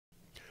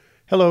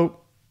Hello,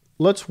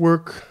 let's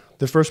work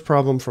the first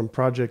problem from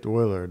Project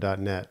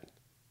Euler.net.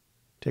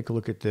 Take a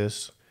look at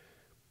this.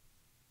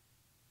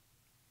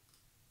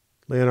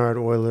 Leonhard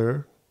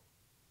Euler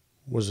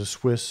was a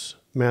Swiss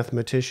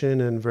mathematician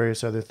and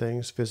various other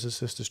things,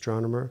 physicist,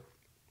 astronomer.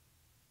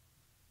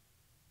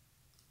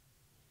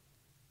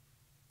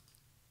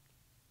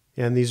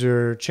 And these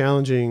are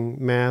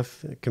challenging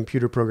math,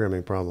 computer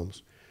programming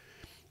problems.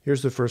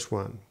 Here's the first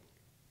one.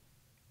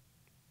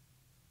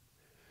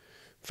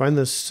 Find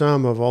the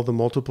sum of all the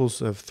multiples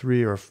of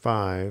 3 or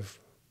 5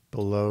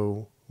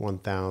 below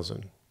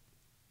 1,000.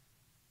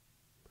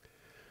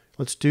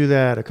 Let's do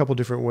that a couple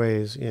different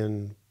ways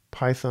in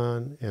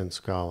Python and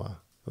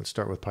Scala. Let's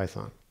start with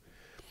Python.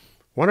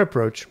 One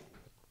approach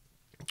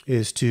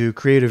is to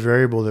create a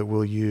variable that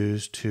we'll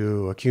use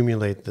to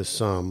accumulate the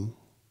sum.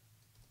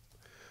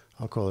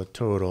 I'll call it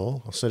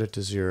total. I'll set it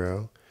to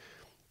 0.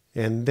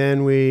 And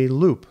then we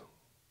loop.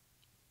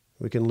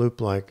 We can loop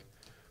like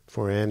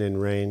for n in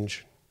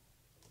range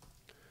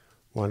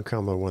 1,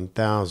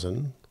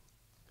 1000.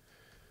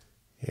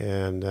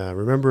 And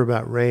remember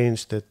about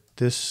range that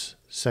this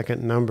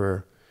second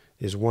number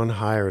is one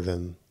higher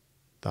than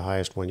the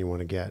highest one you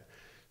want to get.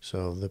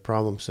 So the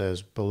problem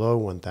says below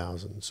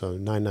 1000. So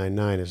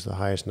 999 is the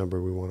highest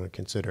number we want to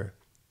consider.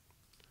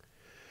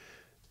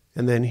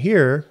 And then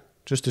here,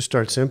 just to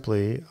start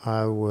simply,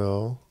 I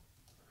will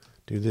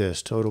do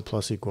this, total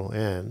plus equal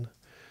n.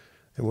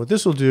 And what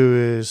this will do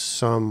is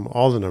sum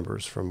all the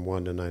numbers from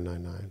 1 to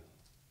 999.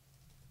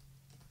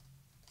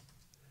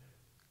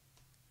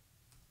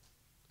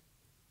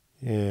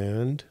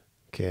 And,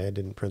 okay, I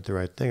didn't print the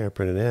right thing. I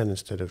printed n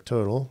instead of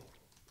total.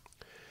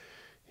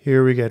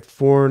 Here we get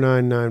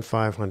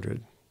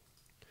 499,500.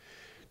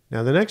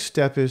 Now the next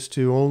step is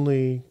to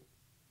only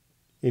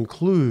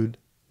include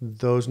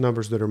those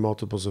numbers that are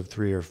multiples of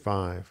 3 or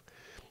 5.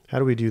 How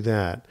do we do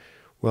that?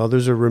 Well,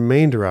 there's a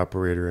remainder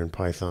operator in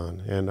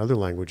Python and other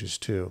languages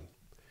too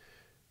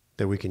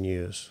that we can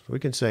use. We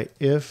can say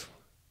if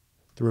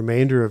the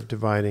remainder of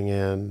dividing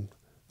n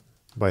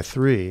by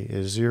 3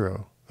 is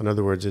 0. In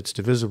other words, it's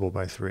divisible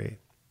by 3.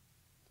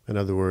 In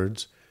other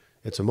words,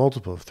 it's a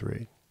multiple of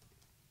 3.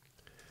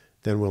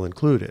 Then we'll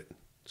include it.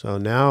 So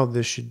now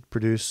this should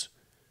produce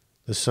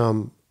the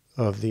sum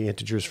of the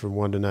integers from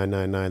 1 to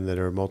 999 that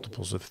are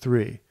multiples of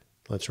 3.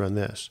 Let's run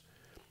this.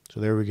 So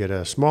there we get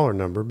a smaller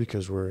number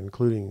because we're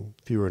including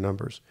fewer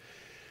numbers.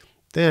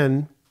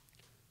 Then,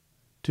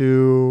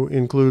 to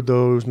include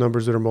those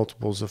numbers that are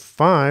multiples of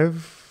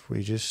 5,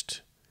 we just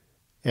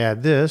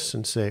add this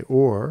and say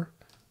or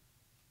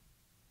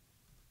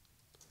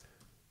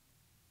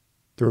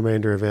the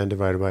remainder of n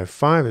divided by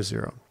 5 is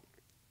 0.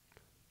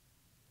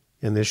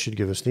 And this should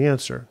give us the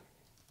answer.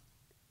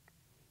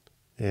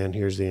 And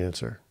here's the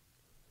answer.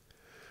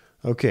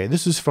 Okay,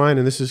 this is fine,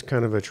 and this is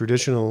kind of a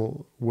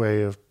traditional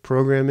way of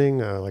programming,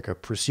 like a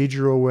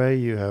procedural way.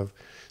 You have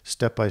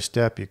step by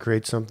step, you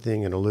create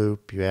something in a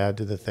loop, you add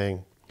to the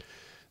thing.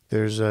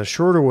 There's a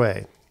shorter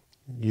way,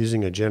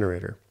 using a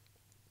generator.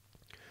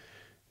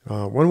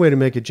 One way to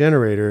make a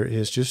generator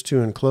is just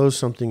to enclose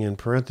something in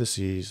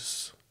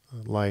parentheses,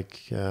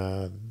 like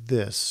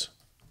this.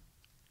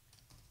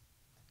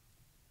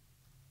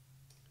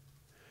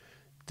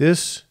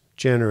 This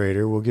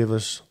generator will give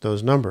us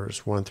those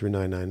numbers, 1 through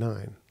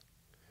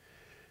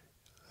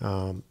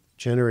 999.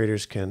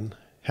 Generators can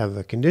have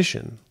a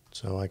condition,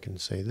 so I can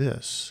say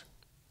this.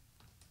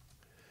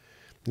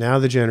 Now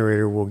the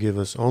generator will give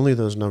us only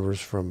those numbers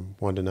from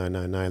 1 to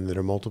 999 that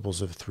are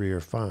multiples of 3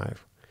 or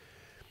 5.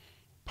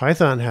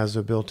 Python has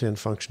a built-in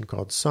function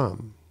called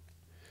sum.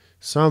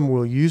 Sum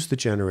will use the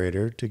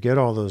generator to get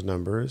all those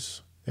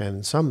numbers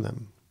and sum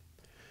them.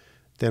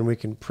 Then we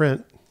can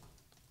print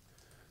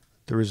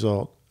the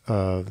result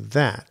of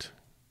that.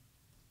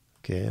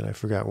 Okay, and I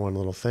forgot one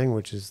little thing,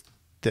 which is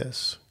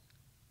this.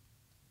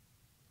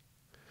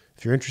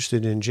 If you're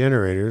interested in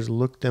generators,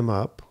 look them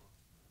up.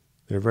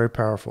 They're very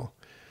powerful.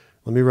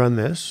 Let me run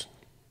this,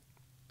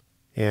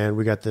 and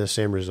we got the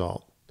same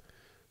result.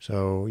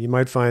 So you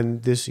might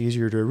find this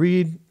easier to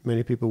read.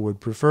 Many people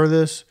would prefer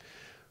this.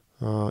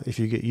 If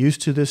you get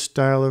used to this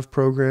style of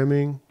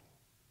programming,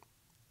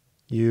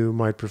 you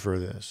might prefer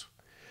this.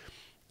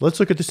 Let's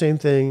look at the same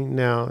thing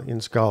now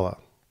in Scala.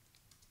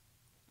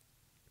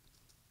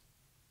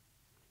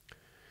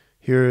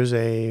 Here's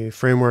a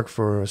framework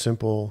for a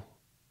simple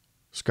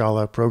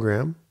Scala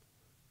program.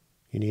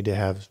 You need to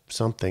have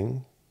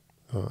something.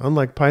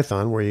 Unlike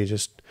Python, where you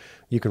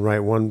can write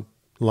one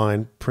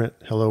line, print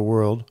hello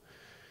world.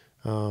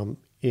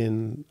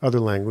 In other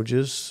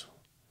languages,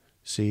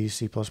 C,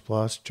 C++,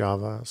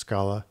 Java,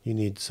 Scala, you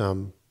need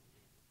some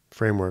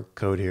framework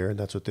code here, and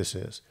that's what this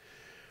is.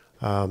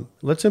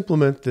 Let's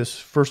implement this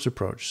first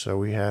approach. So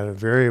we had a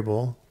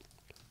variable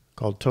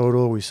called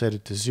total, we set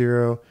it to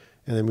 0,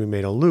 and then we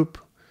made a loop.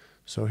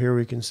 So here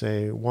we can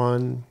say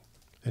 1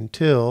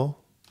 until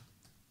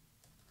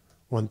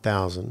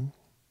 1000.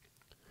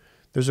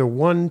 There's a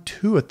 1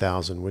 to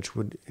 1000, which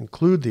would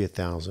include the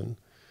 1000,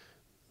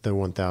 the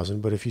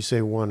 1000, but if you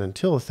say 1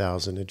 until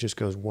 1000, it just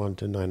goes 1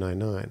 to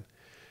 999.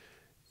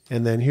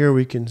 And then here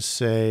we can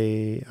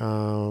say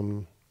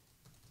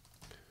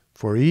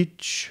for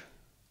each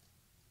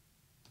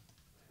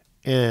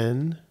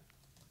n,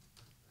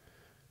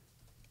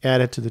 add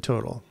it to the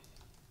total.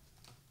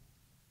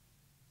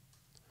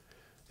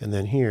 And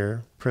then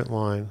here, print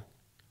line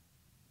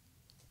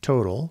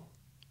total.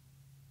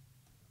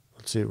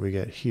 Let's see what we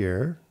get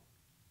here.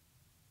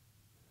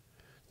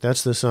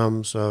 That's the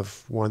sums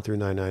of 1 through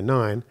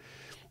 999.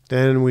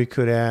 Then we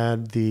could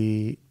add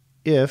the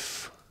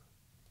if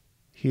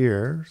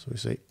here. So we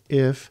say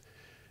if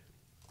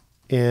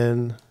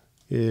n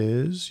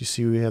is, you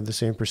see we have the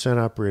same percent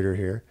operator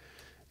here.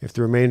 If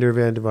the remainder of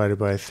n divided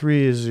by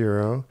 3 is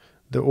 0,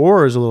 the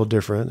or is a little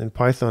different. In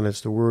Python,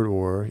 it's the word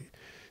or.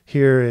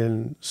 Here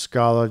in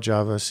Scala,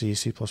 Java, C,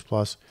 C++,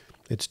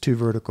 it's 2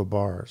 vertical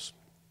bars.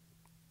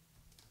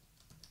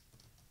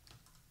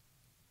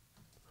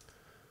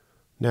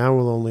 Now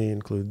we'll only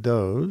include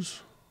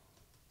those.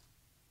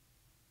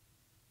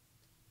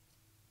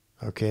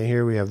 Okay,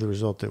 here we have the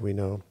result that we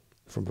know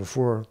from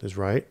before is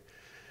right.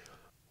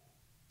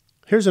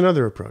 Here's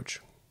another approach.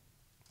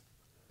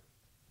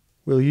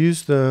 We'll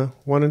use the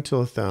 1 until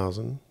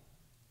 1,000.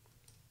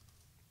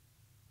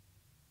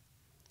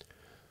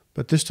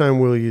 But this time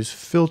we'll use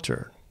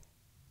filter.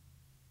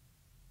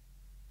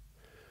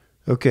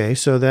 Okay,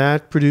 so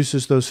that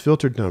produces those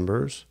filtered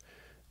numbers.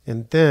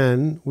 And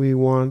then we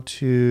want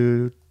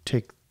to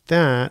take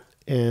that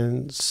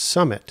and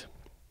sum it.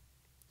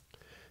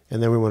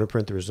 And then we want to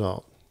print the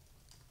result.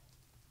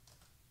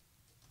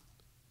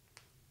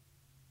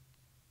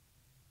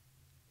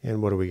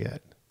 And what do we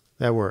get?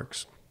 That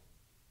works.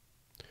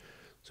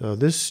 So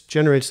this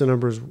generates the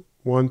numbers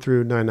 1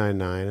 through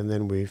 999, and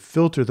then we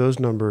filter those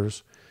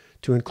numbers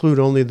to include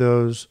only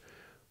those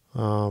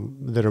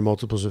that are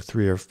multiples of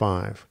 3 or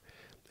 5.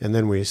 And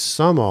then we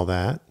sum all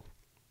that,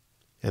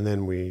 and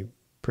then we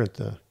print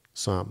the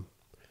sum.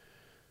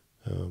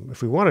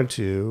 If we wanted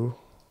to,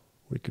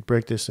 we could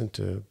break this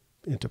into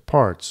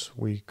parts.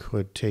 We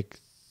could take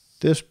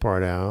this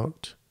part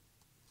out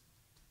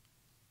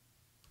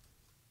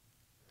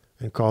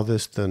and call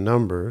this the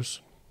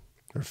numbers,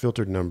 or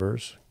filtered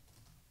numbers.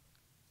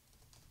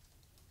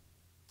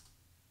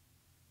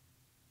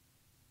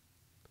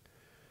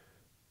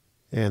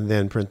 And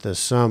then print the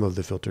sum of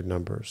the filtered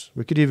numbers.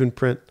 We could even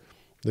print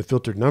the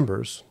filtered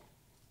numbers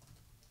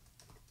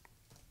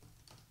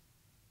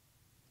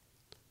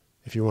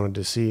if you wanted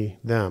to see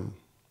them.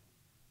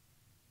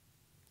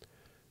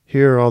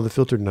 Here are all the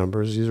filtered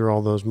numbers. These are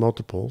all those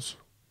multiples.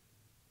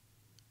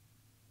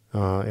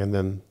 And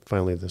then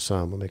finally the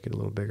sum. We'll make it a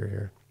little bigger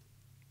here.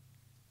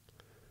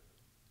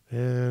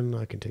 And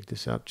I can take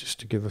this out just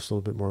to give us a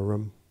little bit more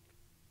room.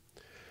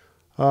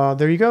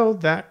 There you go.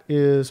 That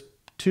is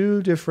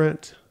 2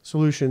 different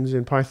solutions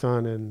in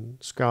Python and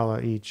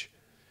Scala each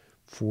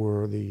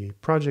for the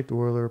Project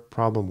Euler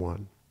problem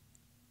 1.